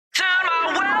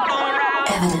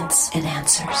Evidence and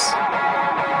Answers.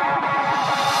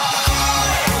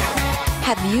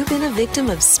 Have you been a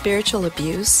victim of spiritual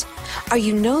abuse? Are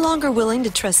you no longer willing to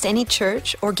trust any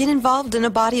church or get involved in a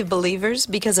body of believers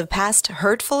because of past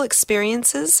hurtful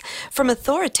experiences from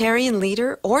authoritarian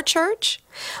leader or church?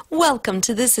 Welcome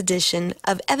to this edition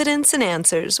of Evidence and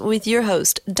Answers with your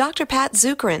host, Dr. Pat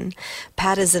Zukeran.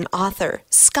 Pat is an author,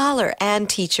 scholar, and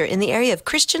teacher in the area of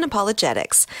Christian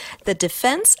apologetics, the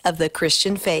defense of the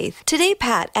Christian faith. Today,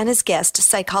 Pat and his guest,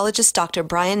 psychologist Dr.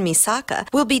 Brian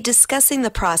Misaka, will be discussing the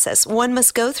process one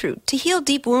must go through to heal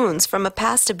deep wounds from a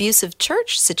past abusive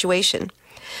church situation.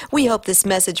 We hope this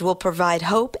message will provide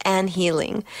hope and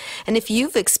healing. And if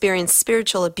you've experienced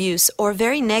spiritual abuse or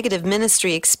very negative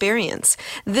ministry experience,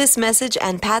 this message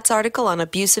and Pat's article on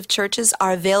abusive churches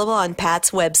are available on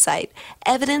Pat's website,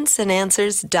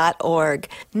 evidenceandanswers.org.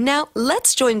 Now,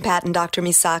 let's join Pat and Dr.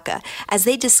 Misaka as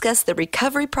they discuss the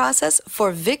recovery process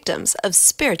for victims of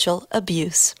spiritual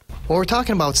abuse. Well, we're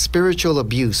talking about spiritual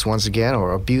abuse once again,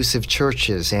 or abusive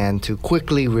churches, and to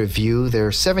quickly review, there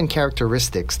are 7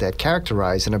 characteristics that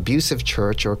characterize an abusive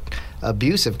church or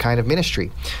abusive kind of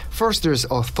ministry. First, there's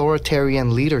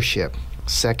authoritarian leadership.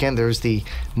 Second, there's the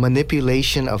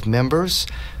manipulation of members.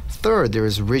 Third,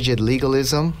 there's rigid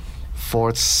legalism.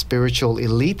 Fourth, spiritual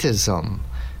elitism.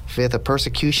 Fifth, a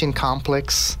persecution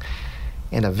complex,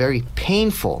 and a very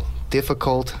painful,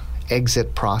 difficult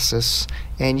exit process.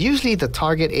 And usually the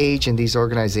target age in these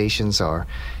organizations are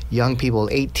young people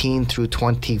 18 through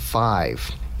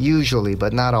 25, usually,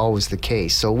 but not always the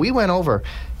case. So we went over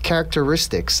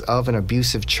characteristics of an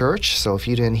abusive church. So if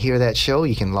you didn't hear that show,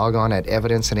 you can log on at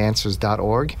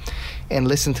evidenceandanswers.org and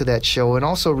listen to that show, and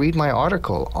also read my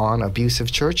article on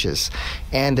abusive churches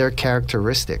and their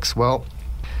characteristics. Well,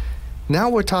 now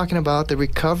we're talking about the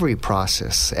recovery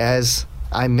process. As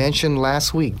I mentioned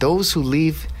last week, those who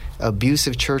leave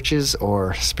abusive churches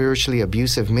or spiritually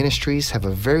abusive ministries have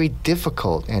a very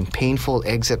difficult and painful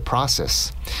exit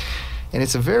process. And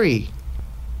it's a very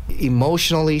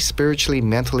emotionally, spiritually,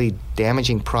 mentally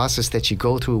damaging process that you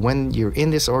go through when you're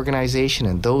in this organization,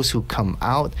 and those who come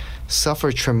out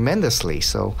suffer tremendously.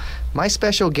 So my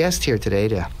special guest here today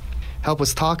to help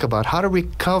us talk about how to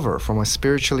recover from a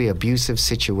spiritually abusive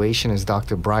situation is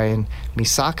Dr. Brian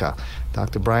Misaka.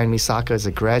 Dr. Brian Misaka is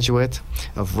a graduate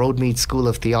of Roadmead School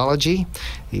of Theology,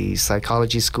 the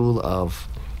Psychology School of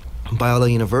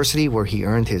Biola University, where he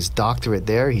earned his doctorate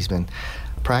there. He's been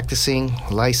practicing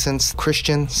licensed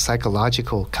Christian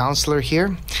psychological counselor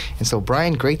here. And so,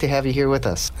 Brian, great to have you here with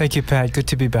us. Thank you, Pat. Good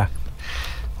to be back.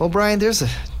 Well, Brian, there's a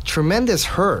tremendous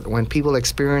hurt when people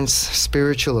experience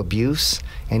spiritual abuse.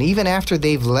 And even after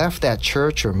they've left that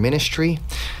church or ministry,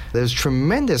 there's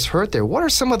tremendous hurt there. What are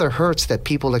some of the hurts that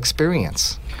people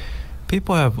experience?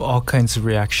 People have all kinds of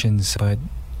reactions, but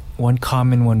one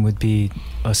common one would be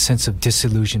a sense of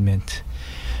disillusionment.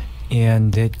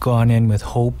 And they'd gone in with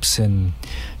hopes and,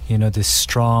 this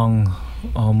strong,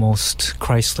 almost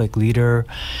Christ-like leader,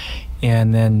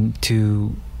 and then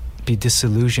to be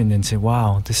disillusioned and say,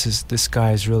 wow, this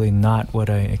guy is really not what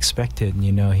I expected.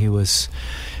 He was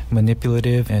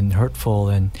manipulative and hurtful,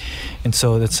 and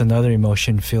so that's another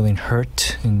emotion, feeling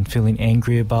hurt and feeling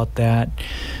angry about that,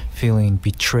 feeling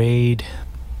betrayed,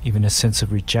 even a sense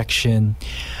of rejection,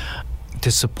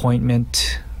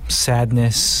 disappointment,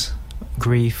 sadness,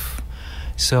 grief.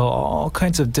 So all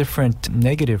kinds of different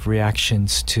negative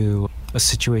reactions to a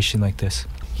situation like this.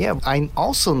 Yeah, I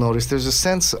also noticed there's a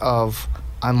sense of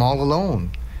I'm all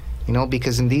alone,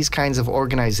 because in these kinds of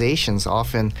organizations,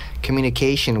 often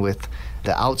communication with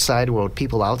the outside world,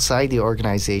 people outside the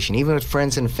organization, even with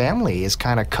friends and family, is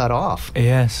kind of cut off.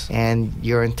 Yes. And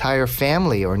your entire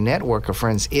family or network of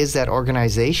friends is that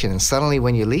organization. And suddenly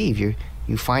when you leave, you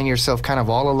find yourself kind of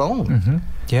all alone. Mm-hmm.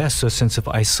 Yes, so a sense of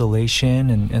isolation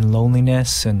and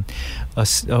loneliness and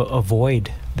a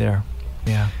void there.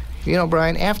 Yeah.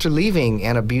 Brian, after leaving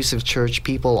an abusive church,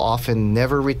 people often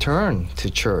never return to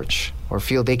church or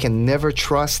feel they can never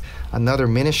trust another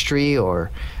ministry or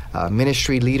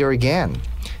ministry leader again.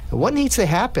 What needs to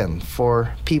happen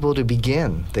for people to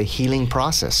begin the healing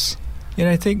process?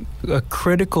 I think a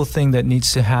critical thing that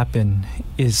needs to happen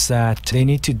is that they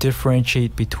need to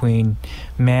differentiate between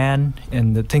man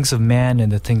and the things of man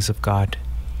and the things of God.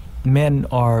 Men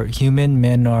are human,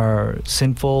 men are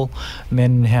sinful,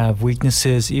 men have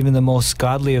weaknesses. Even the most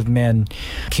godly of men,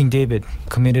 King David,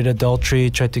 committed adultery,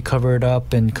 tried to cover it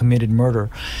up, and committed murder.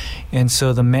 And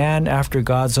so the man after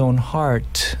God's own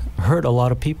heart hurt a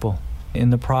lot of people. in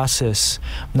the process.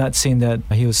 I'm not saying that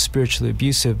he was spiritually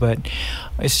abusive, but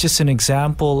it's just an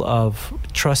example of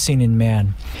trusting in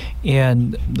man.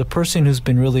 And the person who's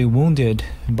been really wounded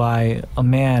by a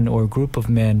man or a group of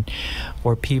men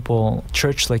or people,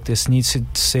 church like this, needs to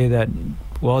say that,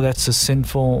 well, that's a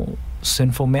sinful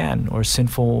man or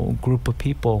sinful group of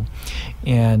people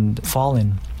and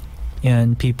fallen.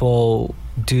 And people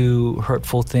do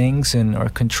hurtful things and are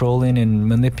controlling and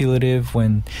manipulative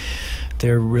when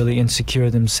they're really insecure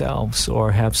themselves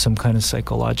or have some kind of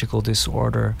psychological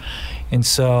disorder. And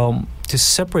so to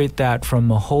separate that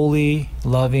from a holy,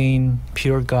 loving,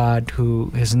 pure God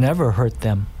who has never hurt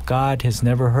them, God has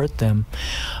never hurt them.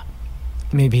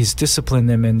 Maybe he's disciplined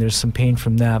them and there's some pain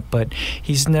from that, but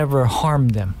he's never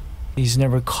harmed them. He's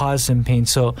never caused them pain.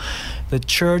 So the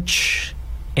church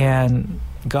and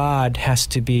God has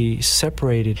to be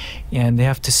separated, and they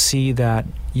have to see that,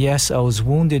 yes, I was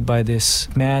wounded by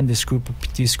this man, this group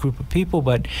of people,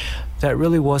 but that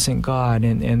really wasn't God.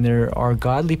 And there are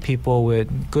godly people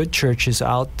with good churches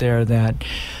out there that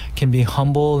can be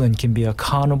humble and can be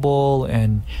accountable,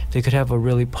 and they could have a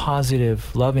really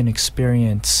positive, loving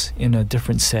experience in a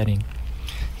different setting.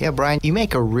 Yeah, Brian, you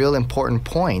make a real important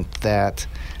point that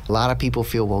a lot of people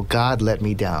feel, well, God let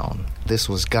me down. This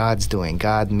was God's doing.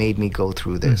 God made me go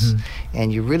through this.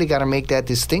 And you really got to make that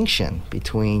distinction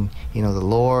between, the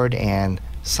Lord and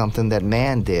something that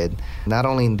man did, not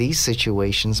only in these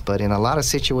situations, but in a lot of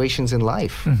situations in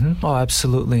life. Oh,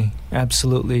 absolutely.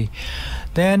 Absolutely.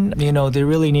 Then, they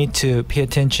really need to pay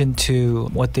attention to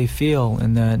what they feel,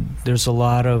 and that there's a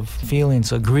lot of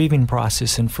feelings, a grieving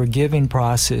process and forgiving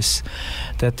process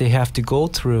that they have to go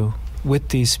through with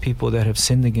these people that have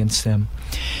sinned against them.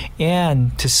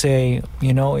 And to say,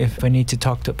 if I need to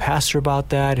talk to a pastor about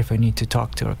that, if I need to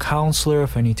talk to a counselor,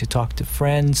 if I need to talk to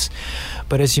friends.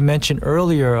 But as you mentioned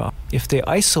earlier, if they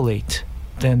isolate,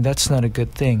 then that's not a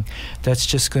good thing. That's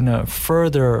just going to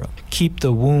further keep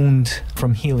the wound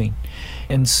from healing.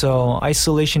 And so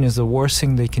isolation is the worst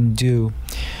thing they can do.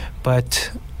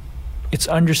 But it's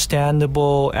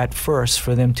understandable at first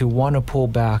for them to want to pull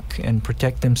back and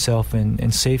protect themselves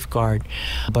and safeguard.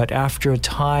 But after a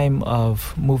time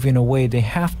of moving away, they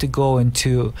have to go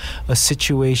into a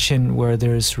situation where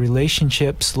there's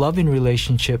relationships, loving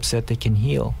relationships that they can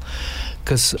heal.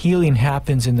 Because healing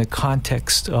happens in the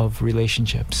context of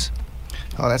relationships.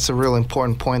 Oh, that's a real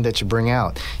important point that you bring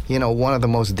out. One of the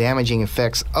most damaging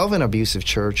effects of an abusive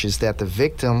church is that the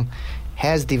victim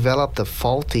has developed a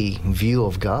faulty view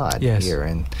of God here.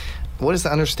 And what is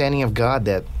the understanding of God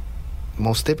that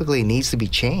most typically needs to be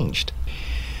changed?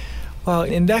 Well,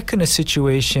 in that kind of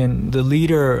situation, the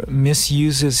leader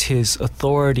misuses his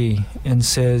authority and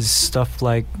says stuff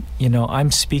like, I'm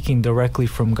speaking directly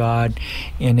from God,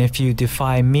 and if you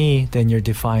defy me, then you're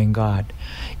defying God.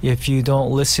 If you don't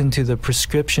listen to the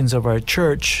prescriptions of our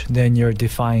church, then you're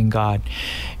defying God.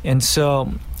 And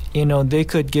so they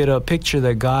could get a picture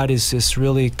that God is this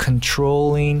really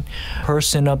controlling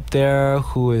person up there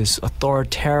who is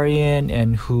authoritarian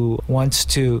and who wants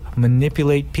to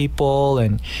manipulate people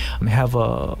and have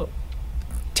a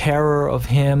terror of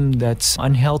him that's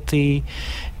unhealthy.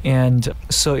 And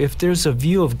so if there's a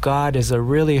view of God as a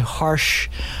really harsh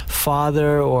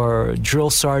father or drill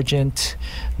sergeant,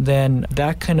 then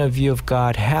that kind of view of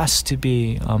God has to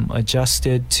be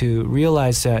adjusted to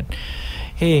realize that,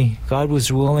 hey, God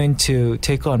was willing to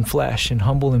take on flesh and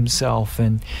humble himself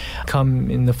and come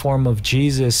in the form of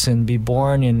Jesus and be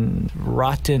born in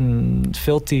rotten,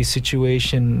 filthy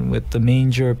situation with the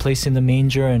manger, placed in the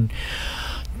manger and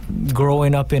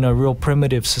growing up in a real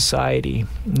primitive society.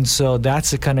 And so that's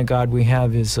the kind of God we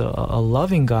have, is a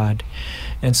loving God.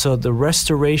 And so the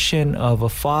restoration of a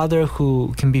father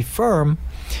who can be firm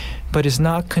but is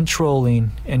not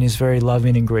controlling and is very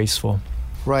loving and graceful.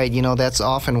 Right, that's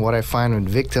often what I find when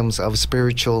victims of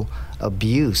spiritual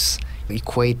abuse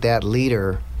equate that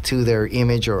leader to their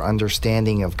image or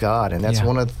understanding of God. And that's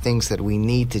one of the things that we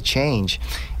need to change.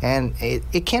 And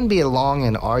it can be a long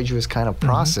and arduous kind of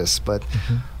process, but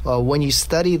when you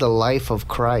study the life of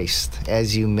Christ,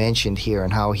 as you mentioned here,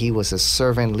 and how he was a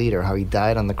servant leader, how he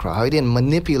died on the cross, how he didn't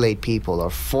manipulate people or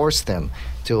force them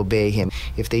to obey him.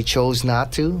 If they chose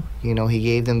not to, he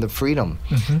gave them the freedom.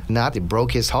 Not it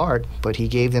broke his heart, but he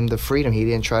gave them the freedom. He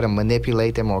didn't try to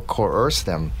manipulate them or coerce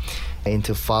them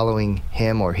into following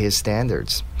him or his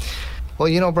standards.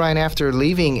 Well, Brian, after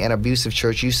leaving an abusive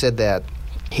church, you said that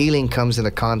healing comes in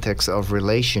the context of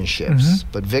relationships,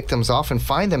 but victims often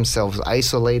find themselves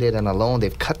isolated and alone.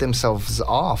 They've cut themselves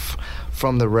off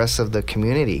from the rest of the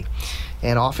community.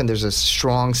 And often there's a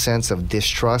strong sense of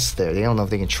distrust there. They don't know if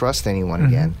they can trust anyone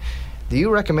again. Do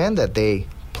you recommend that they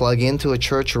plug into a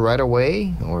church right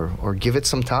away or give it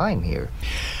some time here?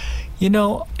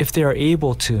 If they are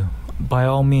able to, by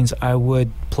all means, I would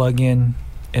plug in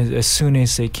as soon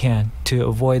as they can to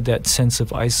avoid that sense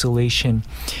of isolation.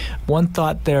 One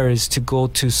thought there is to go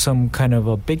to some kind of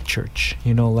a big church,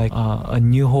 like a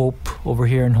New Hope over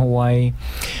here in Hawaii,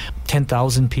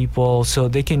 10,000 people, so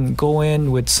they can go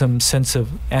in with some sense of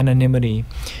anonymity,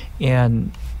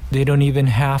 and they don't even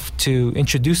have to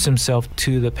introduce themselves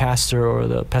to the pastor or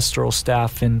the pastoral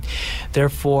staff, and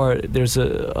therefore there's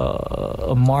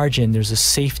a margin, there's a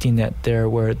safety net there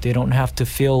where they don't have to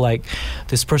feel like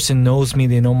this person knows me,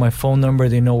 they know my phone number,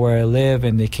 they know where I live,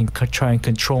 and they can try and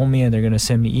control me, and they're going to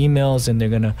send me emails, and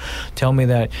they're going to tell me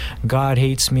that God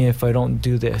hates me if I don't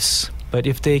do this. But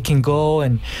if they can go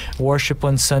and worship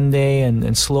on Sunday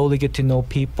and slowly get to know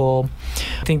people,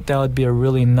 I think that would be a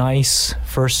really nice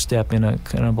first step in a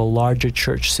kind of a larger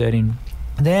church setting.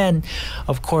 Then,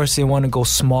 of course, they want to go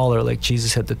smaller, like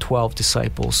Jesus had the 12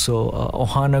 disciples. So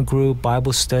Ohana group,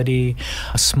 Bible study,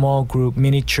 a small group,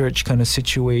 mini church kind of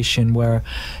situation where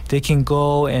they can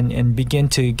go and begin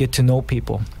to get to know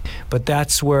people. But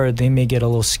that's where they may get a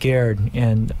little scared,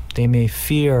 and they may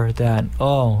fear that,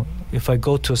 if I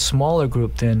go to a smaller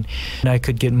group, then I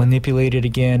could get manipulated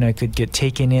again. I could get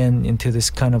taken into this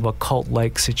kind of a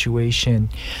cult-like situation.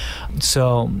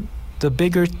 So the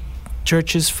bigger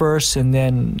churches first, and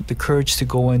then the courage to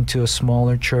go into a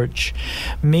smaller church.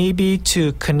 Maybe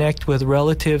to connect with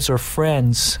relatives or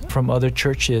friends from other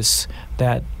churches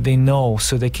that they know,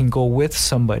 so they can go with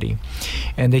somebody.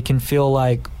 And they can feel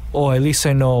like, at least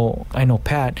I know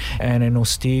Pat, and I know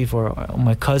Steve, or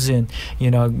my cousin.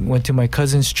 I went to my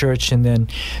cousin's church, and then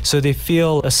so they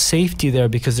feel a safety there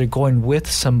because they're going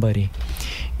with somebody.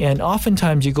 And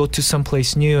oftentimes you go to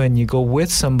someplace new and you go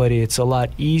with somebody, it's a lot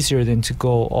easier than to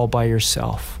go all by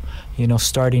yourself,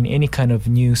 starting any kind of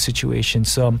new situation.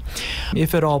 So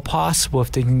if at all possible,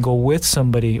 if they can go with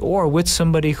somebody, or with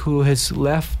somebody who has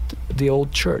left the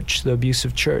old church, the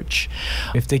abusive church,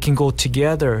 if they can go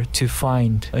together to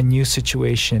find a new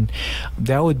situation,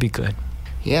 that would be good.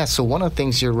 Yeah, so one of the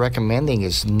things you're recommending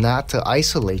is not to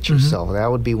isolate yourself. Mm-hmm. That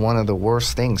would be one of the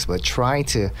worst things, but try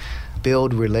to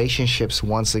build relationships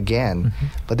once again. Mm-hmm.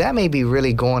 But that may be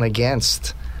really going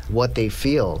against what they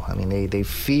feel. I mean, they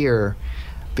fear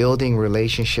building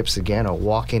relationships again or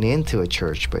walking into a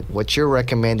church. But what you're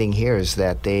recommending here is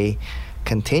that they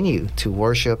continue to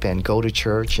worship and go to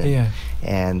church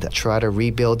and try to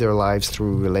rebuild their lives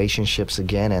through relationships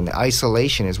again. And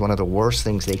isolation is one of the worst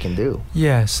things they can do.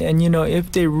 Yes. And,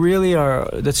 if they really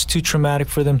that's too traumatic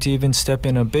for them to even step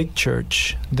in a big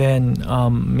church, then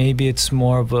maybe it's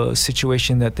more of a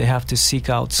situation that they have to seek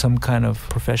out some kind of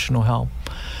professional help.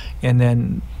 And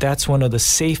then that's one of the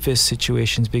safest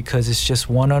situations because it's just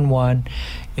one-on-one.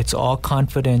 It's all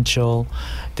confidential.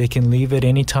 They can leave at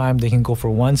any time. They can go for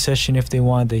one session if they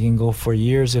want. They can go for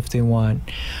years if they want.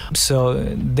 So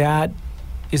that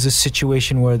is a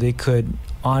situation where they could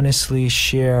honestly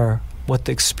share what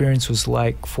the experience was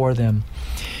like for them.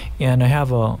 And I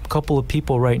have a couple of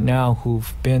people right now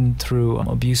who've been through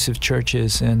abusive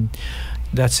churches, and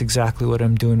that's exactly what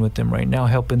I'm doing with them right now,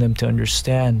 helping them to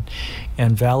understand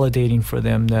and validating for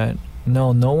them that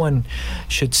no one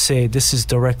should say this is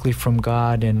directly from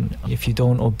God, and if you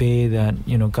don't obey that,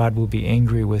 God will be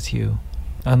angry with you.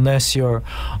 Unless you're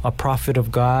a prophet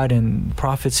of God, and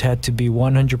prophets had to be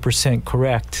 100%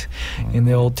 correct in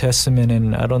the Old Testament,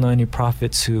 and I don't know any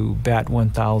prophets who bat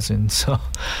 1,000. So,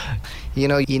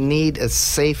 you need a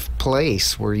safe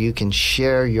place where you can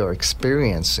share your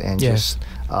experience and just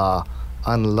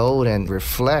unload and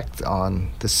reflect on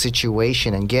the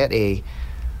situation and get a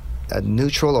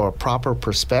neutral or a proper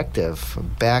perspective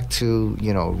back to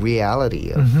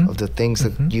reality of the things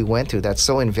that you went through. That's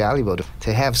so invaluable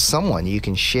to have someone you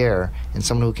can share and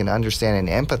someone who can understand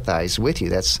and empathize with you.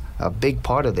 That's a big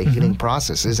part of the healing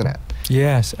process, isn't it?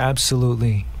 Yes,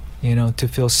 absolutely. To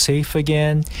feel safe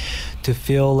again, to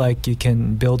feel like you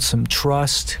can build some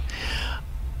trust.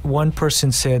 One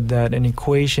person said that an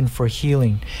equation for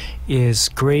healing is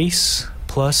grace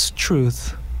plus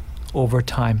truth over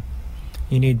time.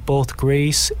 You need both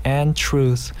grace and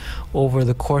truth over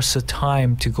the course of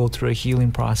time to go through a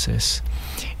healing process.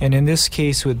 And in this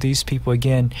case with these people,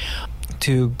 again,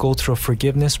 to go through a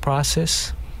forgiveness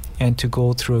process and to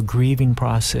go through a grieving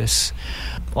process.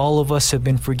 All of us have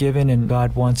been forgiven, and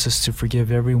God wants us to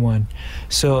forgive everyone.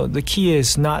 So the key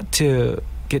is not to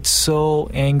get so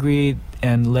angry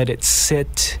and let it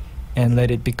sit and let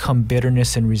it become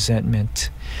bitterness and resentment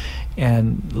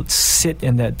and sit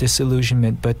in that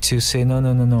disillusionment, but to say,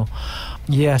 no,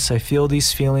 yes, I feel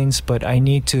these feelings, but I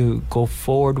need to go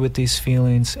forward with these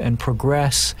feelings and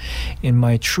progress in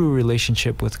my true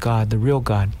relationship with God, the real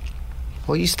God.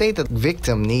 Well, you state that the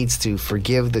victim needs to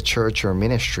forgive the church or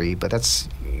ministry, but that's,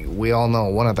 we all know,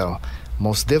 one of the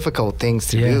most difficult things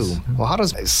to do. Well, how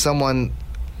does someone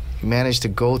manage to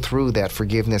go through that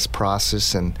forgiveness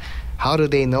process, and how do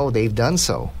they know they've done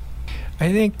so?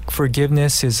 I think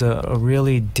forgiveness is a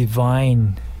really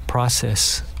divine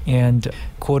process. And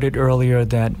quoted earlier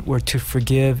that we're to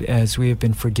forgive as we have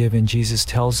been forgiven, Jesus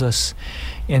tells us.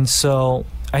 And so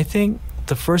I think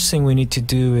the first thing we need to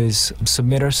do is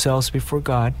submit ourselves before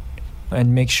God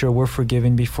and make sure we're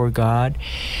forgiven before God.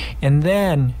 And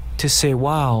then to say,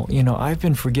 wow, I've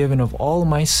been forgiven of all of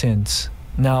my sins.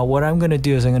 Now, what I'm going to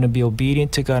do is I'm going to be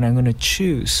obedient to God. I'm going to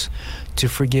choose to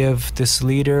forgive this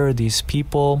leader, these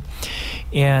people,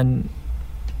 and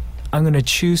I'm going to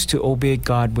choose to obey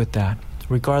God with that.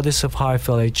 Regardless of how I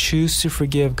feel, I choose to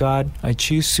forgive God. I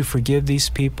choose to forgive these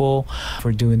people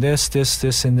for doing this,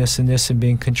 and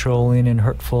being controlling and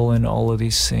hurtful and all of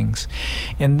these things.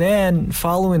 And then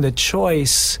following the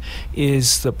choice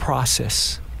is the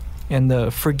process. And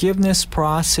the forgiveness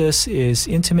process is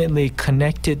intimately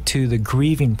connected to the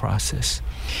grieving process.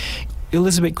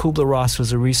 Elisabeth Kubler-Ross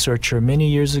was a researcher many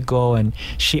years ago, and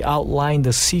she outlined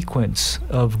the sequence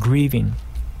of grieving.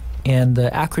 And the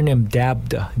acronym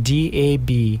DABDA,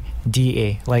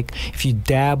 D-A-B-D-A, like if you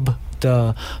dab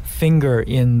the finger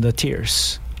in the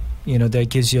tears, that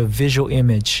gives you a visual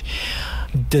image.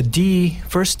 The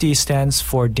first D stands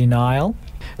for denial.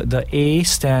 The A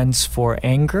stands for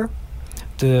anger.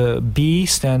 The B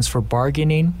stands for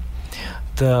bargaining.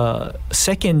 The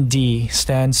second D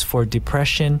stands for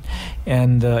depression.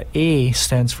 And the A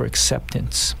stands for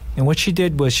acceptance. And what she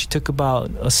did was she took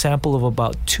about a sample of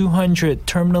about 200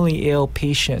 terminally ill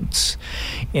patients.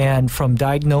 And from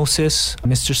diagnosis,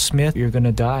 Mr. Smith, you're going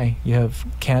to die. You have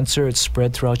cancer, it's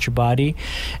spread throughout your body,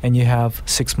 and you have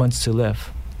 6 months to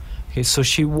live. Okay, so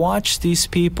she watched these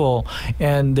people,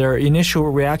 and their initial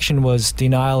reaction was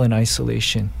denial and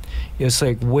isolation. It's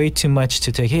like way too much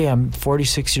to take. Hey, I'm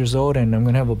 46 years old and I'm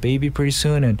going to have a baby pretty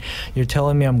soon, and you're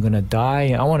telling me I'm going to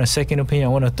die. I want a second opinion.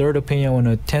 I want a third opinion. I want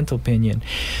a 10th opinion.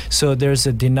 So there's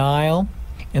a denial.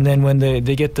 And then when they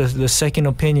get the second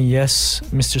opinion, yes,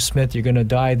 Mr. Smith, you're going to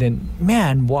die, then,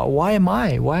 man, why am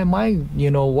I?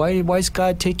 Why is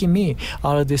God taking me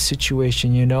out of this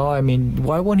situation, I mean,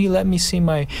 why won't he let me see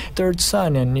my third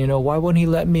son? And, why won't he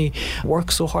let me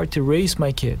work so hard to raise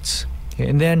my kids?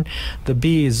 And then the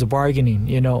B is the bargaining.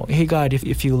 Hey, God,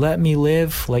 if you let me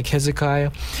live like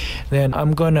Hezekiah, then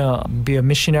I'm going to be a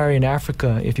missionary in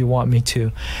Africa if you want me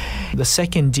to. The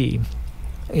second D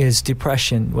is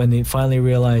depression, when they finally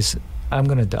realize I'm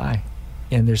going to die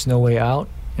and there's no way out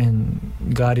and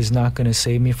God is not going to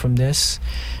save me from this,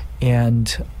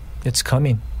 and it's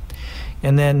coming.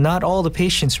 And then not all the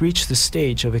patients reach the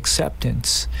stage of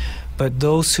acceptance, but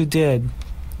those who did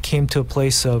came to a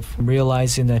place of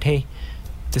realizing that, hey,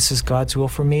 this is God's will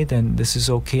for me, then this is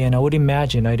okay. And I would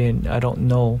imagine, I don't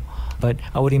know, but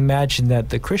I would imagine that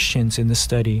the Christians in the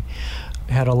study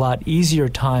had a lot easier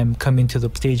time coming to the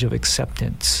stage of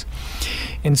acceptance.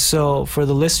 And so for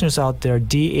the listeners out there,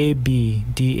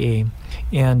 D-A-B-D-A,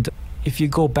 and if you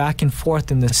go back and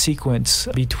forth in the sequence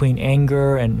between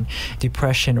anger and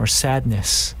depression or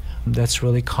sadness, that's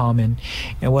really common.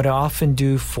 And what I often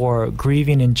do for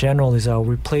grieving in general is I'll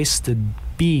replace the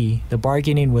B, the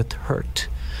bargaining, with hurt.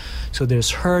 So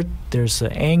there's hurt, there's the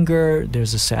anger,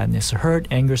 there's the sadness. Hurt,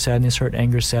 anger, sadness,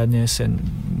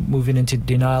 and moving into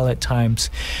denial at times.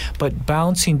 But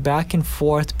bouncing back and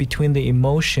forth between the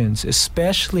emotions,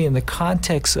 especially in the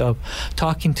context of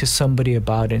talking to somebody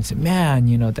about it and say, man,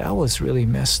 that was really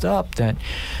messed up, that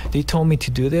they told me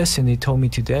to do this and they told me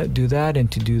to do that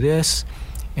and to do this.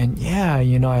 And yeah,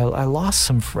 I lost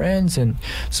some friends, and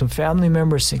some family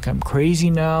members think I'm crazy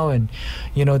now, and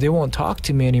they won't talk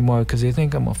to me anymore because they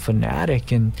think I'm a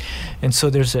fanatic, and so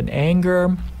there's an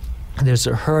anger, there's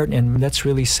a hurt, and that's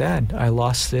really sad. I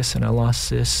lost this and I lost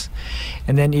this.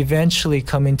 And then eventually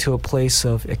coming to a place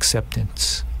of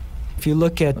acceptance. If you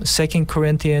look at 2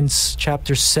 Corinthians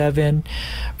chapter 7,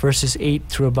 verses 8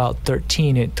 through about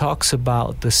 13, it talks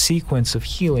about the sequence of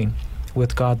healing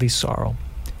with godly sorrow.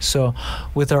 So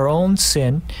with our own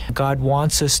sin, God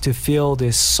wants us to feel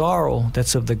this sorrow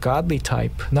that's of the godly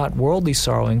type, not worldly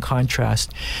sorrow in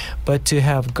contrast, but to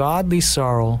have godly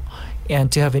sorrow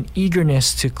and to have an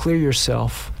eagerness to clear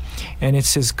yourself. And it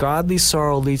says godly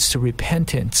sorrow leads to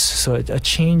repentance, so a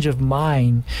change of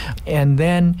mind, and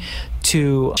then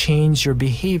to change your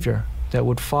behavior that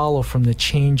would follow from the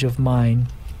change of mind.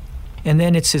 And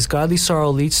then it says, godly sorrow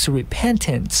leads to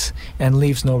repentance and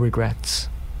leaves no regrets.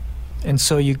 And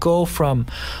so you go from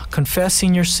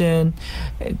confessing your sin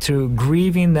to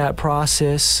grieving that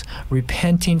process,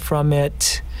 repenting from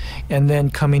it, and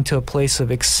then coming to a place of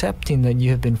accepting that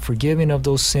you have been forgiven of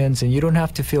those sins, and you don't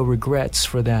have to feel regrets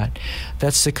for that.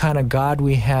 That's the kind of God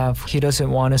we have. He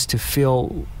doesn't want us to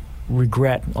feel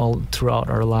regret all throughout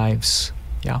our lives.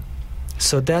 Yeah.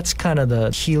 So that's kind of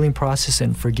the healing process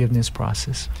and forgiveness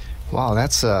process. Wow,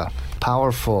 that's a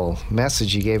powerful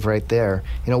message you gave right there.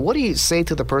 What do you say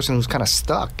to the person who's kind of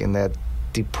stuck in that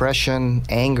depression,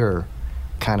 anger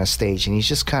kind of stage, and he's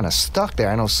just kind of stuck there?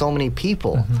 I know so many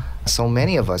people, so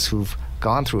many of us who've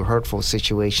gone through hurtful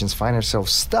situations find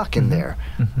ourselves stuck in there.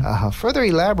 Further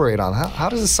elaborate on how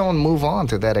does someone move on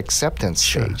to that acceptance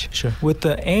stage? Sure. With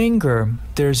the anger,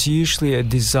 there's usually a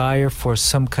desire for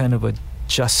some kind of a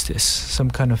justice, some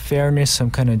kind of fairness,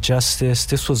 some kind of justice.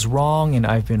 This was wrong and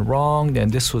I've been wronged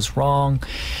and this was wrong.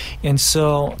 And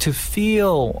so to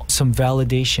feel some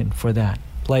validation for that.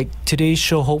 Like today's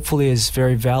show hopefully is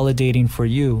very validating for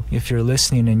you if you're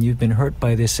listening and you've been hurt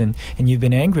by this and you've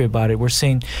been angry about it. We're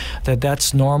saying that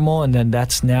that's normal and then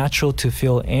that's natural to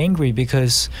feel angry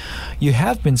because you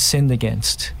have been sinned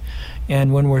against.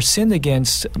 And when we're sinned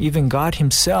against, even God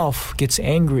himself gets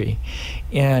angry.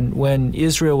 And when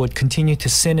Israel would continue to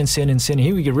sin and sin and sin,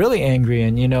 he would get really angry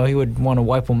and, he would want to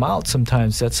wipe them out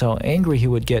sometimes. That's how angry he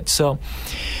would get. So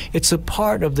it's a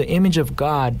part of the image of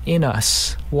God in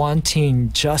us,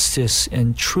 wanting justice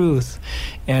and truth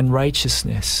and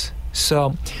righteousness.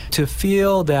 So to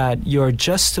feel that you're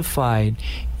justified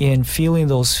in feeling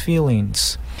those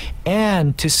feelings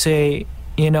and to say,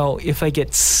 if I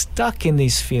get stuck in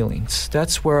these feelings,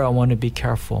 that's where I want to be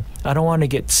careful. I don't want to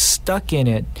get stuck in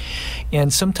it.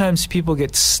 And sometimes people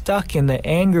get stuck in the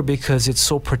anger because it's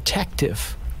so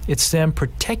protective. It's them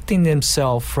protecting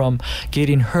themselves from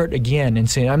getting hurt again and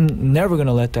saying, I'm never going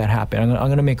to let that happen. I'm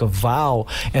going to make a vow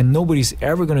and nobody's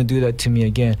ever going to do that to me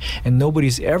again. And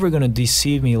nobody's ever going to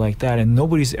deceive me like that. And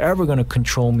nobody's ever going to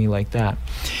control me like that.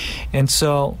 And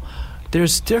so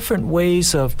there's different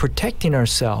ways of protecting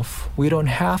ourselves. We don't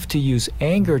have to use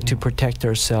anger to protect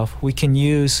ourselves. We can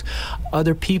use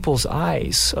other people's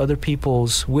eyes, other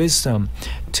people's wisdom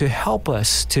to help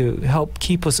us, to help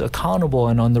keep us accountable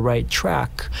and on the right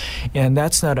track. And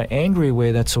that's not an angry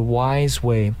way, that's a wise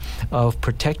way of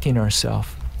protecting ourselves.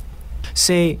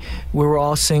 Say we were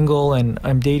all single and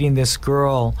I'm dating this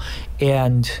girl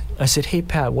and I said, hey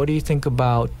Pat, what do you think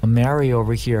about Mary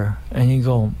over here? And you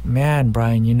go, man,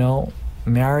 Brian,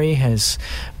 Mary has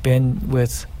been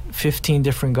with 15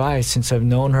 different guys since I've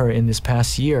known her in this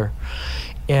past year.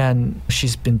 And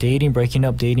she's been dating, breaking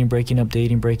up.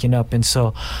 And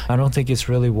so I don't think it's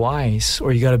really wise,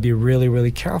 or you got to be really,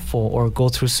 really careful, or go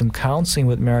through some counseling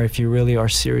with Mary if you really are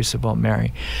serious about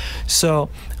Mary. So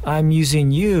I'm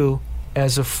using you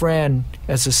as a friend,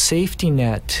 as a safety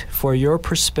net for your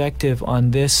perspective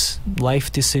on this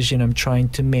life decision I'm trying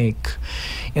to make.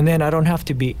 And then I don't have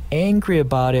to be angry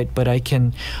about it, but I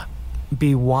can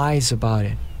be wise about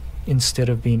it instead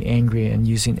of being angry and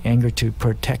using anger to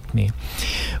protect me.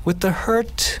 With the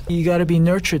hurt, you got to be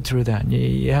nurtured through that.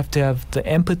 You have to have the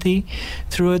empathy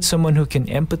through it, someone who can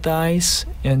empathize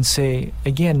and say,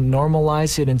 again,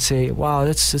 normalize it and say, wow,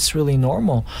 that's really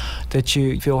normal that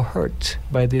you feel hurt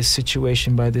by this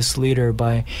situation, by this leader,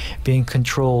 by being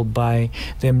controlled, by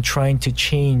them trying to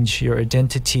change your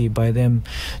identity, by them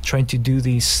trying to do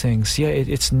these things. Yeah,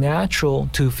 it's natural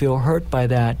to feel hurt by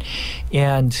that.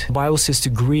 And the Bible says to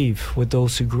grieve with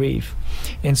those who grieve.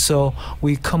 And so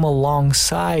we come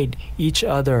alongside each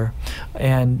other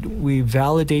and we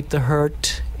validate the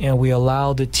hurt and we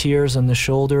allow the tears on the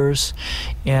shoulders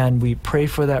and we pray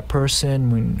for that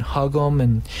person, we hug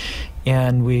them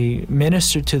and we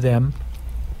minister to them.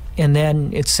 And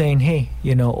then it's saying, hey,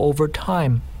 over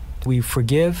time we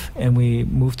forgive and we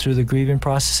move through the grieving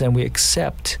process and we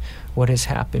accept what has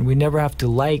happened. We never have to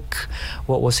like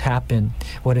what has happened,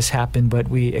 but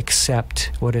we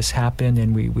accept what has happened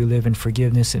and we live in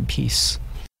forgiveness and peace.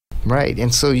 Right,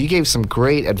 and so you gave some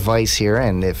great advice here,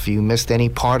 and if you missed any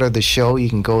part of the show, you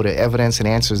can go to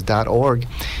evidenceandanswers.org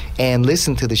and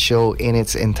listen to the show in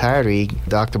its entirety.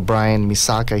 Dr. Brian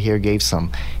Misaka here gave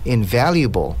some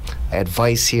invaluable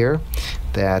advice here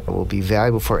that will be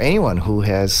valuable for anyone who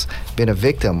has been a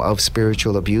victim of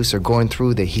spiritual abuse or going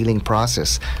through the healing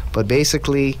process. But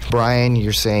basically, Brian,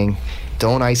 you're saying,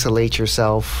 don't isolate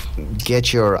yourself.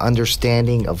 Get your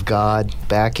understanding of God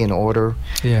back in order.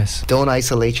 Yes. Don't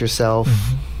isolate yourself.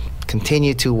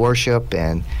 Continue to worship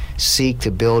and seek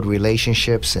to build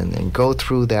relationships and go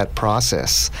through that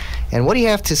process. And what do you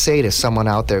have to say to someone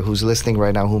out there who's listening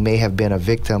right now who may have been a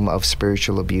victim of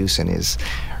spiritual abuse and is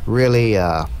really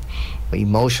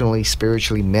emotionally,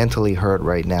 spiritually, mentally hurt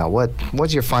right now?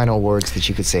 What's your final words that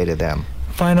you could say to them?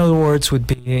 Final words would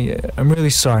be, I'm really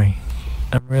sorry.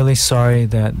 I'm really sorry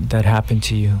that happened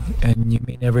to you. And you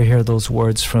may never hear those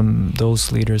words from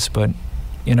those leaders, but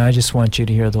I just want you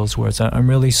to hear those words. I'm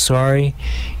really sorry,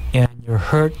 and your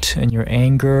hurt and your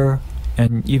anger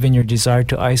and even your desire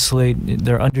to isolate,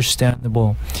 they're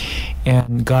understandable.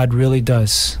 And God really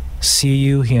does see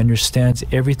you. He understands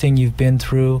everything you've been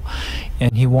through,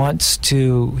 and He wants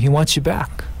you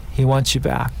back. He wants you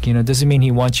back. It doesn't mean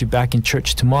He wants you back in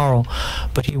church tomorrow,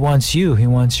 but He wants you. He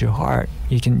wants your heart.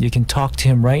 You can talk to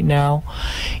Him right now,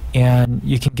 and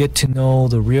you can get to know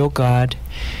the real God.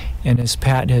 And as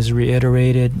Pat has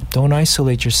reiterated, don't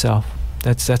isolate yourself.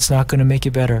 That's not going to make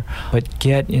it better. But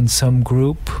get in some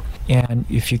group, and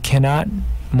if you cannot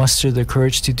muster the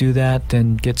courage to do that,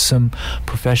 then get some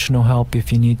professional help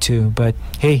if you need to. But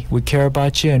hey, we care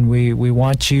about you, and we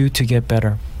want you to get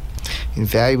better.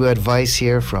 Invaluable advice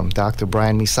here from Dr.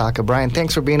 Brian Misaka. Brian,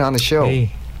 thanks for being on the show.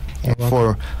 Hey, and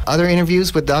for other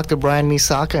interviews with Dr. Brian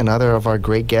Misaka and other of our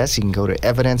great guests, you can go to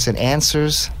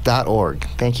evidenceandanswers.org.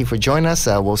 Thank you for joining us.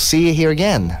 We'll see you here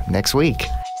again next week.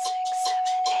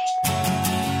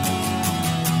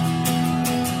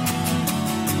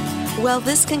 Well,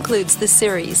 this concludes the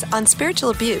series on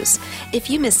spiritual abuse. If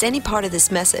you missed any part of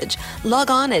this message, log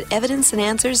on at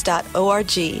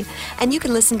evidenceandanswers.org and you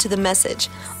can listen to the message.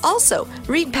 Also,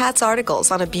 read Pat's articles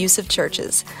on abusive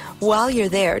churches. While you're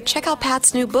there, check out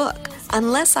Pat's new book,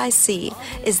 Unless I See,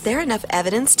 Is There Enough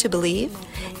Evidence to Believe?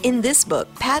 In this book,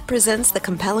 Pat presents the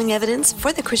compelling evidence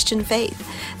for the Christian faith.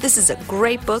 This is a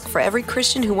great book for every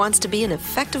Christian who wants to be an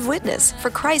effective witness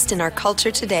for Christ in our culture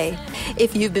today.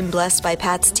 If you've been blessed by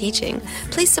Pat's teaching,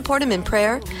 please support him in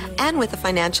prayer and with a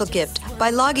financial gift by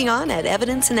logging on at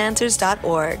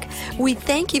evidenceandanswers.org. We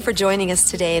thank you for joining us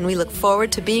today, and we look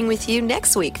forward to being with you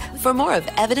next week for more of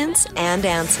Evidence and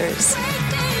Answers.